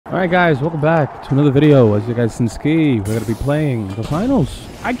Alright guys, welcome back to another video. As you guys can see, we're going to be playing the finals.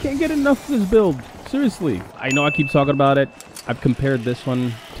 I can't get enough of this build. Seriously. I know I keep talking about it. I've compared this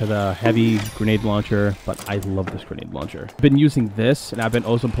one to the heavy grenade launcher, but I love this grenade launcher. I've been using this, and I've been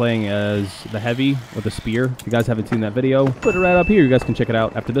also playing as the heavy with the spear. If you guys haven't seen that video, put it right up here. You guys can check it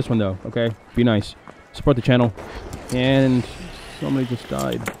out after this one though, okay? Be nice. Support the channel. And somebody just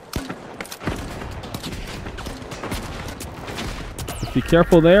died. Be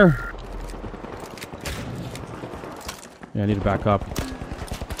careful there. Yeah, I need to back up.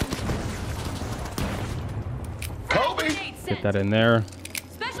 Get that in there.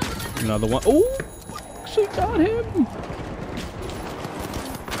 Another one. Oh, she got him.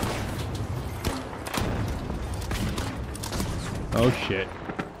 Oh shit.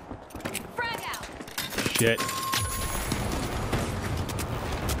 Shit.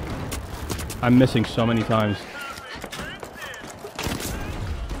 I'm missing so many times.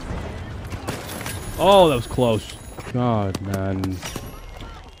 Oh, that was close. God, man.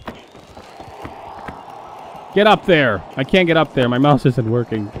 Get up there. I can't get up there. My mouse isn't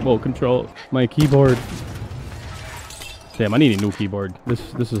working. Whoa, control. My keyboard. Damn, I need a new keyboard.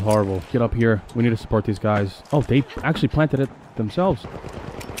 This is horrible. Get up here. We need to support these guys. Oh, they actually planted it themselves.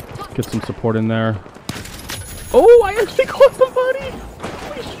 Get some support in there. Oh, I actually caught somebody.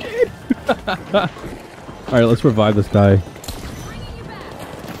 Holy shit. Alright, let's revive this guy.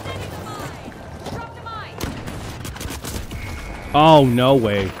 Oh, no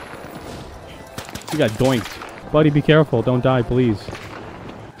way. You got doinked. Buddy, be careful. Don't die, please.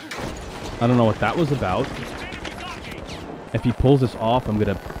 I don't know what that was about. If he pulls this off, I'm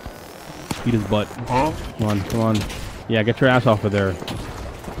gonna beat his butt. Come on, come on. Yeah, get your ass off of there.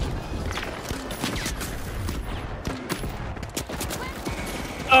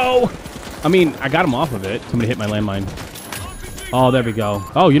 Oh! I mean, I got him off of it. Somebody hit my landmine. Oh, there we go.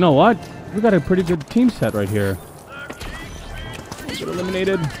 Oh, you know what? We got a pretty good team set right here. Get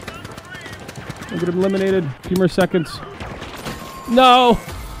eliminated. I'll get eliminated. A few more seconds. No!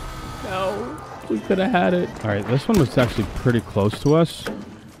 No. We could have had it. Alright, this one was actually pretty close to us.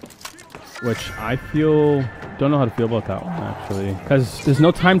 Which I feel... Don't know how to feel about that one, actually. Because there's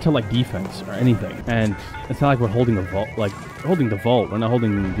no time to, like, defense or anything. And it's not like we're holding the vault. Like, holding the vault. We're not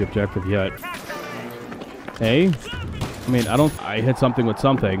holding the objective yet. Hey? I mean, I hit something with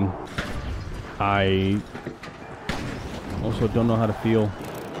something. I... also don't know how to feel.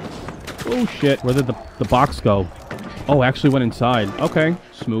 Oh shit, where did the box go? Oh, actually went inside. Okay,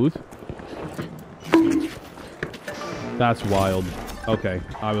 smooth. That's wild. Okay,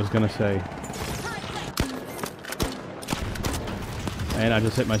 I was gonna say. And I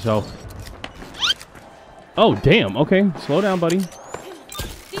just hit myself. Oh, damn, okay. Slow down, buddy.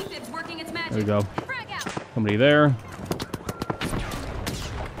 There we go. Somebody there.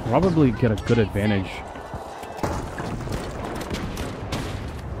 Probably get a good advantage.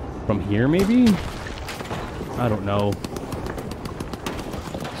 From here, maybe? I don't know.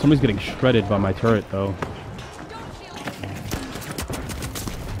 Somebody's getting shredded by my turret, though.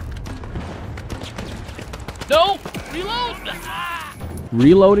 No! Reload! Ah!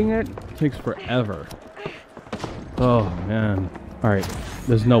 Reloading it takes forever. Oh, man. Alright.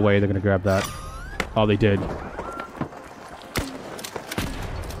 There's no way they're gonna grab that. Oh, they did.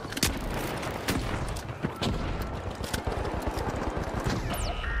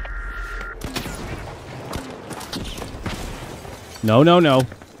 No, no, no.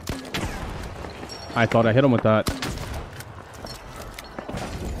 I thought I hit him with that.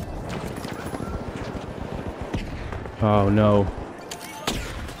 Oh, no.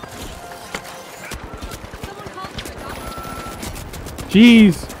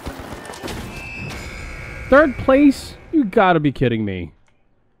 Jeez. Third place? You gotta be kidding me.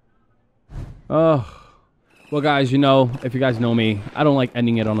 Ugh. Well, guys, you know, if you guys know me, I don't like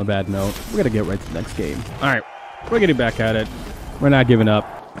ending it on a bad note. We're gonna get right to the next game. Alright. We're getting back at it. We're not giving up.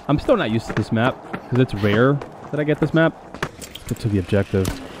 I'm still not used to this map, because it's rare that I get this map. Let's get to the objective.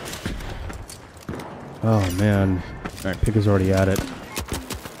 Oh, man. Alright, Pig is already at it.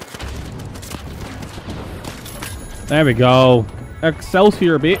 There we go.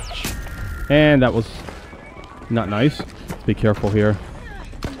 Excelsior, bitch. And that was not nice. Let's be careful here.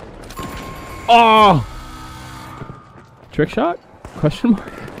 Oh! Trick shot? Question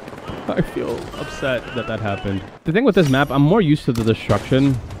mark? I feel upset that that happened. The thing with this map, I'm more used to the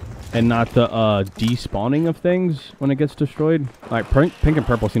destruction and not the despawning of things when it gets destroyed. Alright, pink and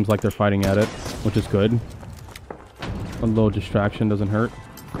purple seems like they're fighting at it, which is good. A little distraction doesn't hurt.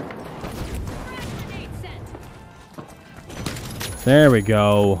 There we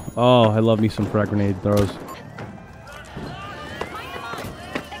go. Oh, I love me some frag grenade throws.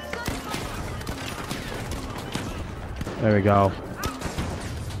 There we go.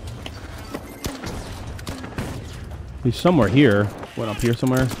 He's somewhere here. What, up here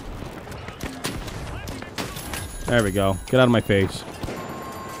somewhere? There we go. Get out of my face.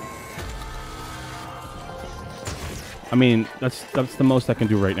 I mean, that's the most I can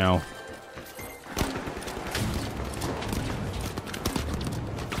do right now.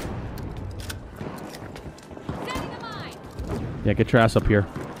 Yeah, get your ass up here.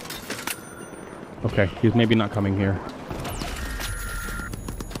 Okay, he's maybe not coming here.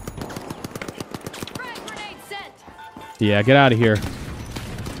 Yeah, get out of here.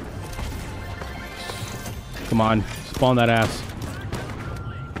 Come on, spawn that ass.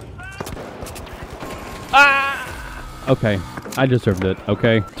 Ah! Okay, I deserved it,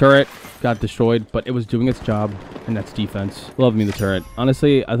 okay? Turret got destroyed, but it was doing its job, and that's defense. Love me the turret.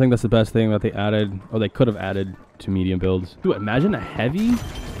 Honestly, I think that's the best thing that they added, or they could have added to medium builds. Dude, imagine a heavy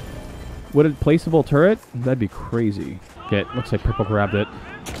with a placeable turret? That'd be crazy. Okay, looks like purple grabbed it.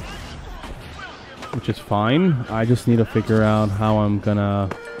 Which is fine. I just need to figure out how I'm gonna...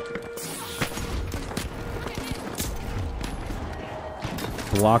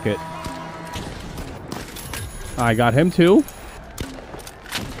 block it. I got him too.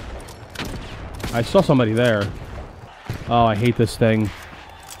 I saw somebody there. Oh, I hate this thing.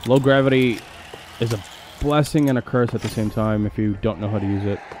 Low gravity is a blessing and a curse at the same time if you don't know how to use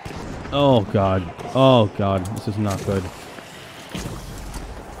it. Oh god. Oh god. This is not good.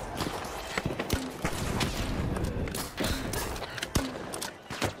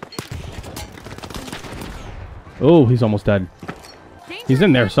 Oh, he's almost dead. He's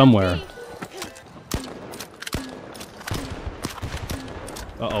in there somewhere.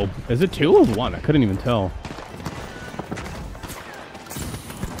 Uh-oh. Is it 2 or 1? I couldn't even tell.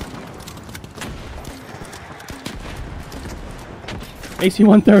 AC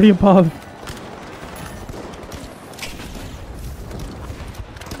 130 above.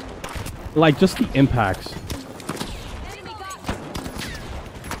 Like, just the impacts.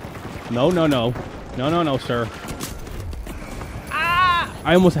 No, no, no. No, no, no, sir. Ah!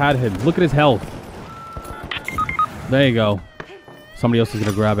 I almost had him. Look at his health. There you go. Somebody else is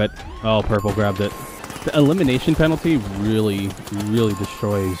going to grab it. Oh, purple grabbed it. The elimination penalty really, really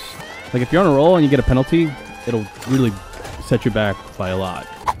destroys. Like, if you're on a roll and you get a penalty, it'll really set you back by a lot.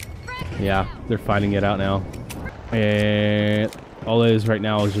 Yeah, they're finding it out now. And all it is right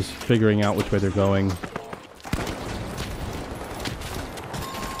now is just figuring out which way they're going.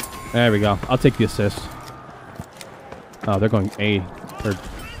 There we go. I'll take the assist. Oh, they're going A. Or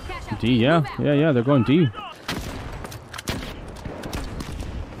D, yeah. Yeah, they're going D.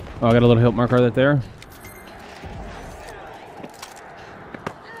 Oh, I got a little hit marker right there.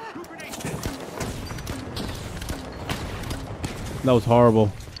 That was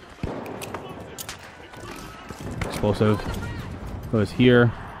horrible. Explosive. It was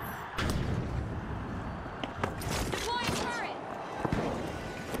here.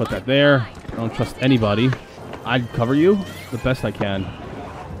 Put that there. I don't trust anybody. I'd cover you the best I can.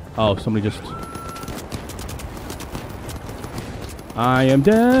 Oh, somebody just... I am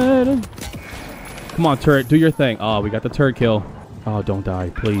dead. Come on, turret. Do your thing. Oh, we got the turret kill. Oh, don't die,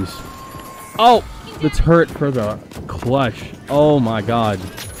 please. Oh! The turret for the clutch. Oh, my God.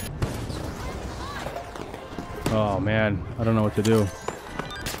 Oh, man. I don't know what to do.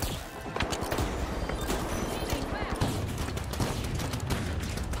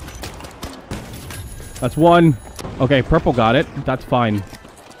 That's one. Okay, purple got it. That's fine.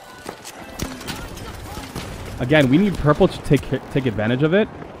 Again, we need purple to take advantage of it.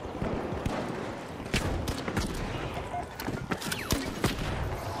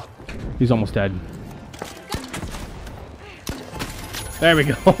 He's almost dead. There we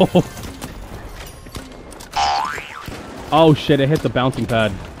go. Oh shit, it hit the bouncing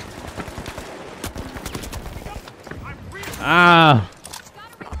pad. Ah.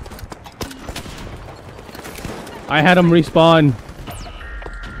 I had him respawn.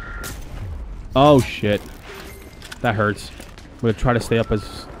 Oh shit. That hurts. I'm gonna try to stay up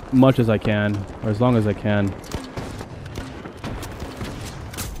as much as I can, or as long as I can.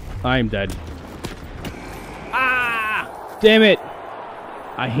 I'm dead. Ah! Damn it!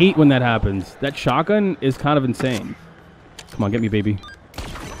 I hate when that happens. That shotgun is kind of insane. Come on, get me, baby.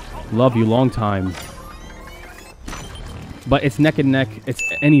 Love you, long time. But it's neck and neck. It's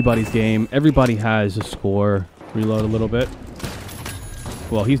anybody's game. Everybody has a score. Reload a little bit.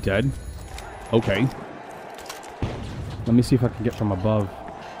 Well, he's dead. Okay. Let me see if I can get from above.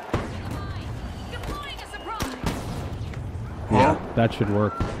 Yeah, that should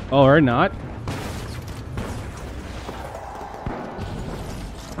work. Oh, or not.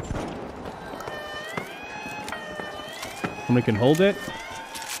 Somebody can hold it.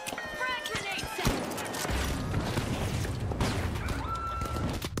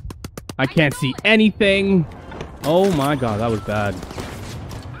 I can't see anything. Oh my god, that was bad.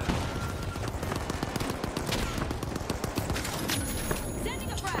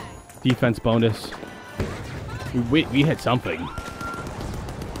 Defense bonus. We hit something.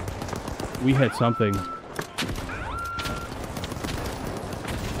 We hit something.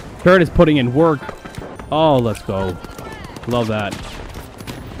 Kurt is putting in work. Oh, let's go. Love that.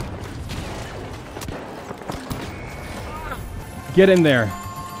 Get in there.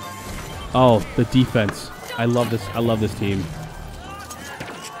 Oh, the defense. I love this. I love this team.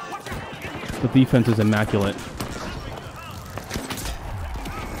 The defense is immaculate.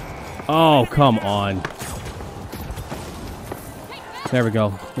 Oh, come on. There we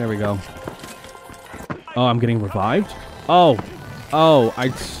go. There we go. Oh, I'm getting revived? Oh. Oh,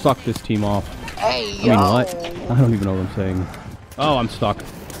 I sucked this team off. Hey, I mean, what? I don't even know what I'm saying. Oh, I'm stuck.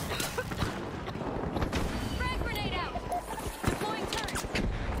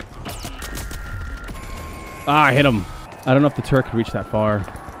 Ah, I hit him. I don't know if the turret could reach that far.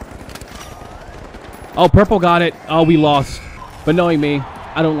 Oh, purple got it. Oh, we lost. But knowing me,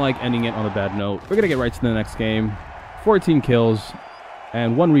 I don't like ending it on a bad note. We're going to get right to the next game. 14 kills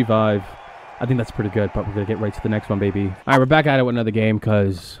and 1 revive. I think that's pretty good, but we're going to get right to the next one, baby. All right, we're back at it with another game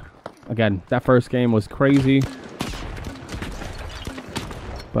because, again, that first game was crazy.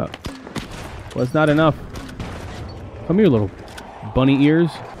 But was not enough. Come here, little bunny ears.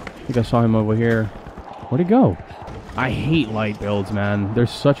 I think I saw him over here. Where'd he go? I hate light builds, man. They're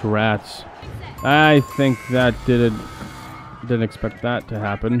such rats. I think that didn't expect that to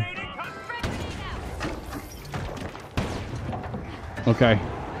happen. Okay,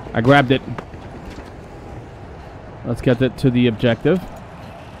 I grabbed it. Let's get it to the objective.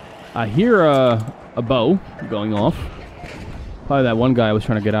 I hear a bow going off. Probably that one guy I was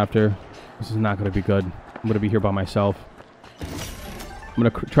trying to get after. This is not going to be good. I'm going to be here by myself. I'm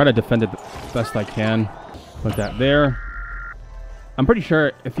going to try to defend it the best I can. Put that there. I'm pretty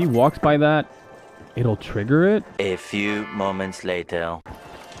sure if he walks by that, it'll trigger it. A few moments later.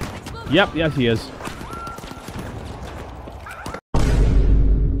 Yep, yes he is.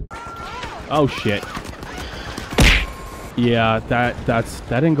 Oh shit. Yeah, that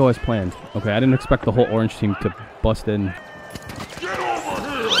didn't go as planned. Okay, I didn't expect the whole orange team to bust in. Get over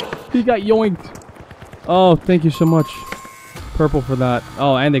here! He got yoinked. Oh, thank you so much, purple, for that.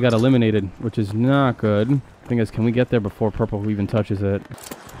 Oh, and they got eliminated, which is not good. Thing is, can we get there before purple even touches it?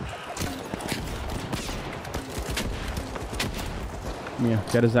 Yeah,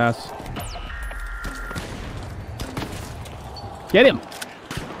 get his ass. Get him!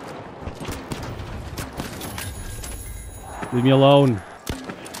 Leave me alone.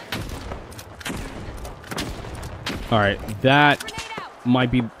 Alright, that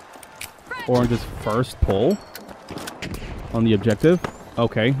might be Orange's first pull on the objective.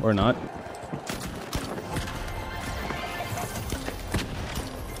 Okay, or not.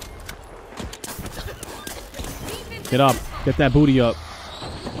 Get up. Get that booty up.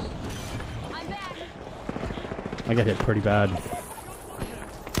 I got hit pretty bad.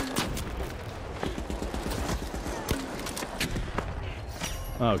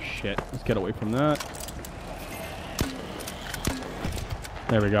 Oh shit. Let's get away from that.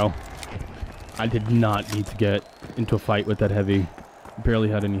 There we go. I did not need to get into a fight with that heavy. Barely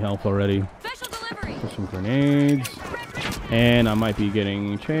had any health already. Put some grenades. And I might be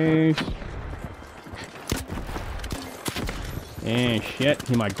getting chased. And shit,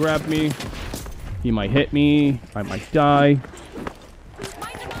 he might grab me. He might hit me. I might die.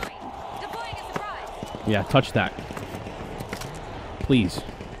 Yeah, touch that. Please.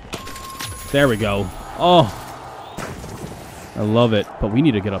 There we go. Oh. I love it. But we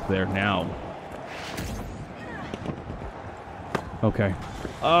need to get up there now. Okay.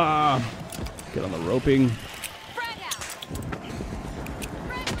 Get on the roping.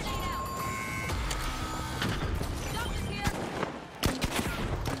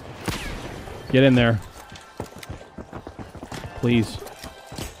 Get in there. Please.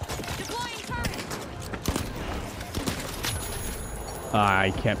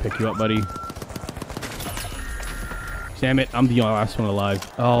 I can't pick you up, buddy. Damn it, I'm the last one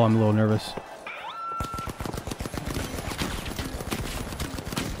alive. Oh, I'm a little nervous.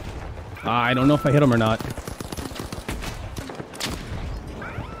 I don't know if I hit him or not.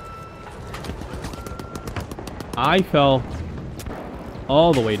 I fell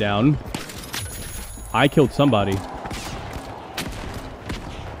all the way down. I killed somebody.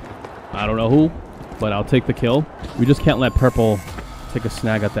 I don't know who, but I'll take the kill. We just can't let purple take a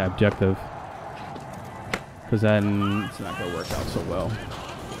snag at that objective. Because then it's not going to work out so well.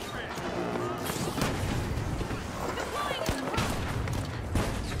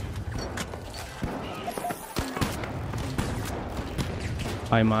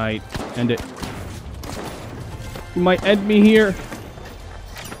 I might end it. You might end me here.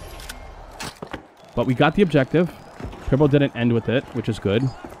 But we got the objective. Purple didn't end with it, which is good.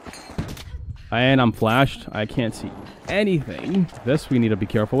 And I'm flashed. I can't see anything. This we need to be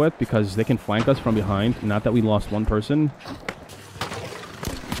careful with because they can flank us from behind. Not that we lost one person.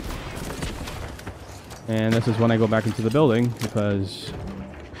 And this is when I go back into the building because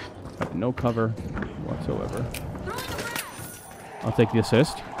I have no cover whatsoever. I'll take the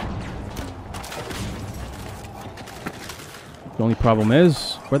assist. The only problem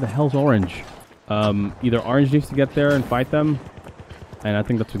is, where the hell's Orange? Either Orange needs to get there and fight them, and I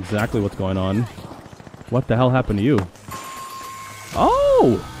think that's exactly what's going on. What the hell happened to you?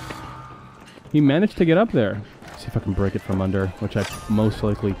 Oh! He managed to get up there. Let's see if I can break it from under, which I most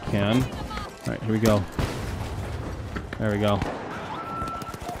likely can. Alright, here we go. There we go.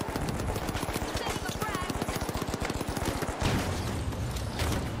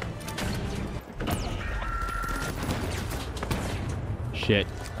 Shit.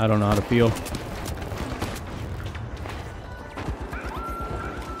 I don't know how to feel.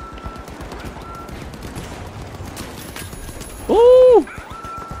 Ooh!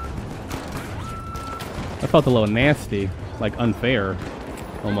 I felt a little nasty. Like unfair.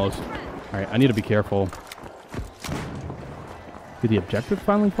 Almost. Alright, I need to be careful. Did the objective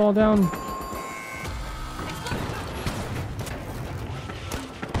finally fall down?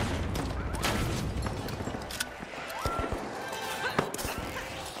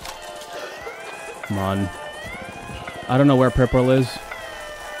 Come on. I don't know where Purple is.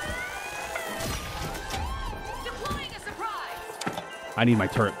 I need my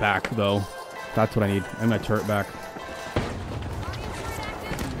turret back, though. That's what I need. I need my turret back.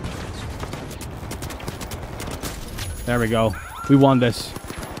 There we go. We won this.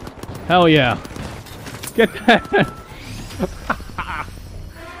 Hell yeah. Get that.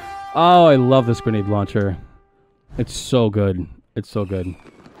 Oh, I love this grenade launcher. It's so good. It's so good.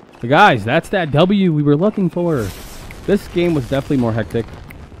 But guys, that's that W we were looking for. This game was definitely more hectic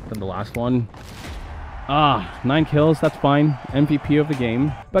than the last one. 9 kills, that's fine. MVP of the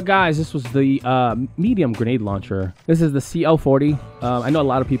game. But guys, this was the medium grenade launcher. This is the CL40. I know a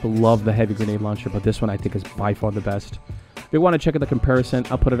lot of people love the heavy grenade launcher, but this one I think is by far the best. If you want to check out the comparison,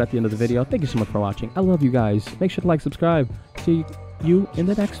 I'll put it at the end of the video. Thank you so much for watching. I love you guys. Make sure to like, subscribe. See you in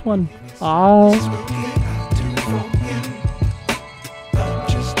the next one. Oh.